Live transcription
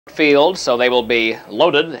field, so they will be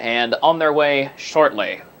loaded and on their way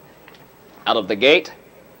shortly. Out of the gate,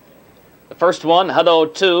 the first one,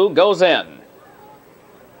 Hutto 2, goes in.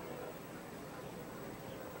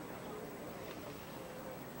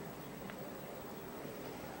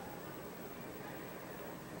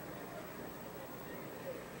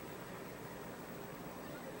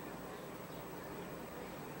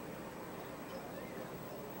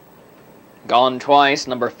 Gone twice,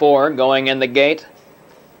 number 4 going in the gate,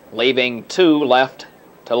 leaving 2 left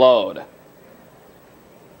to load.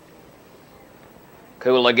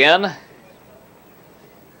 Cool again.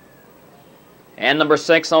 And number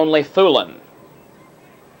 6, only Foolin'.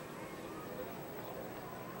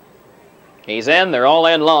 He's in, they're all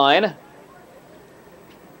in line.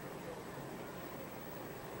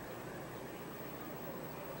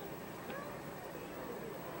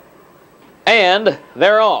 And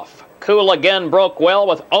they're off. Cool again broke well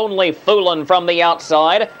with only Foolin' from the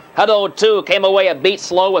outside. Hutto 2 came away a beat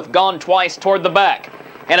slow with Gone Twice toward the back.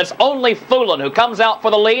 And it's only Foolin' who comes out for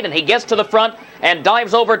the lead, and he gets to the front and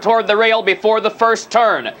dives over toward the rail before the first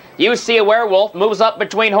turn. You See a Werewolf moves up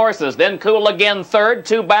between horses. Then Cool again third,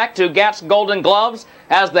 2 back to Gat's Golden Gloves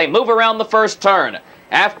as they move around the first turn.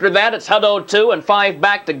 After that, it's Hutto 2 and 5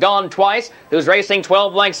 back to Gone Twice, who's racing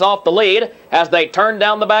 12 lengths off the lead as they turn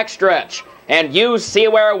down the back stretch. And You See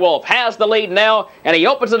a Werewolf has the lead now, and he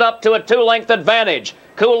opens it up to a 2-length advantage.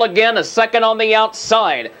 Cool again is second on the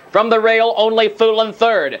outside. From the rail, only Foolin'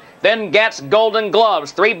 third. Then Gat's Golden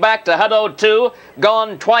Gloves, 3 back to Hutto 2.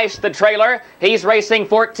 Gone Twice the trailer. He's racing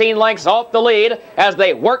 14 lengths off the lead as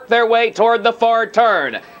they work their way toward the far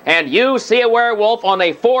turn. And You See a Werewolf on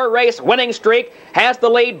a 4-race winning streak has the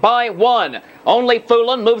lead by 1. Only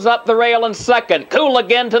Foolin' moves up the rail in second. Cool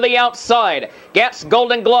again to the outside. Gat's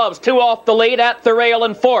Golden Gloves, 2 off the lead at the rail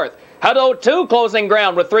in fourth. Hutto 2 closing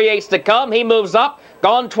ground with 3/8 to come. He moves up.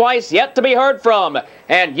 Gone Twice yet to be heard from.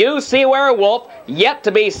 And You See a Werewolf yet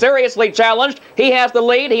to be seriously challenged. He has the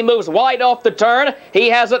lead. He moves wide off the turn. He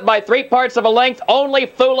has it by 3/4 of a length. Only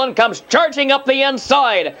Foolin' comes charging up the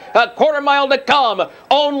inside. A 1/4 mile to come.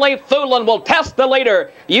 Only Foolin' will test the leader.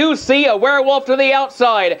 You See a Werewolf to the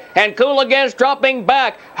outside. And Cool again's dropping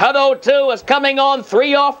back. Hutto 2 is coming on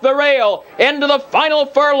 3 off the rail. Into the final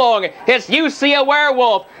furlong. It's You See a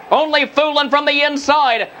Werewolf. Only Foolin' from the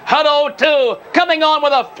inside. Hutto 2 coming on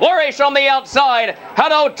with a flourish on the outside.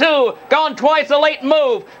 Hutto 2 Gone Twice, a late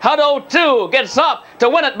move. Hutto 2 gets up to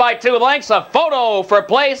win it by 2 lengths. A photo for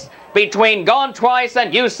place between Gone Twice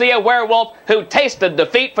and You See a Werewolf, who tasted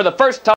defeat for the first time.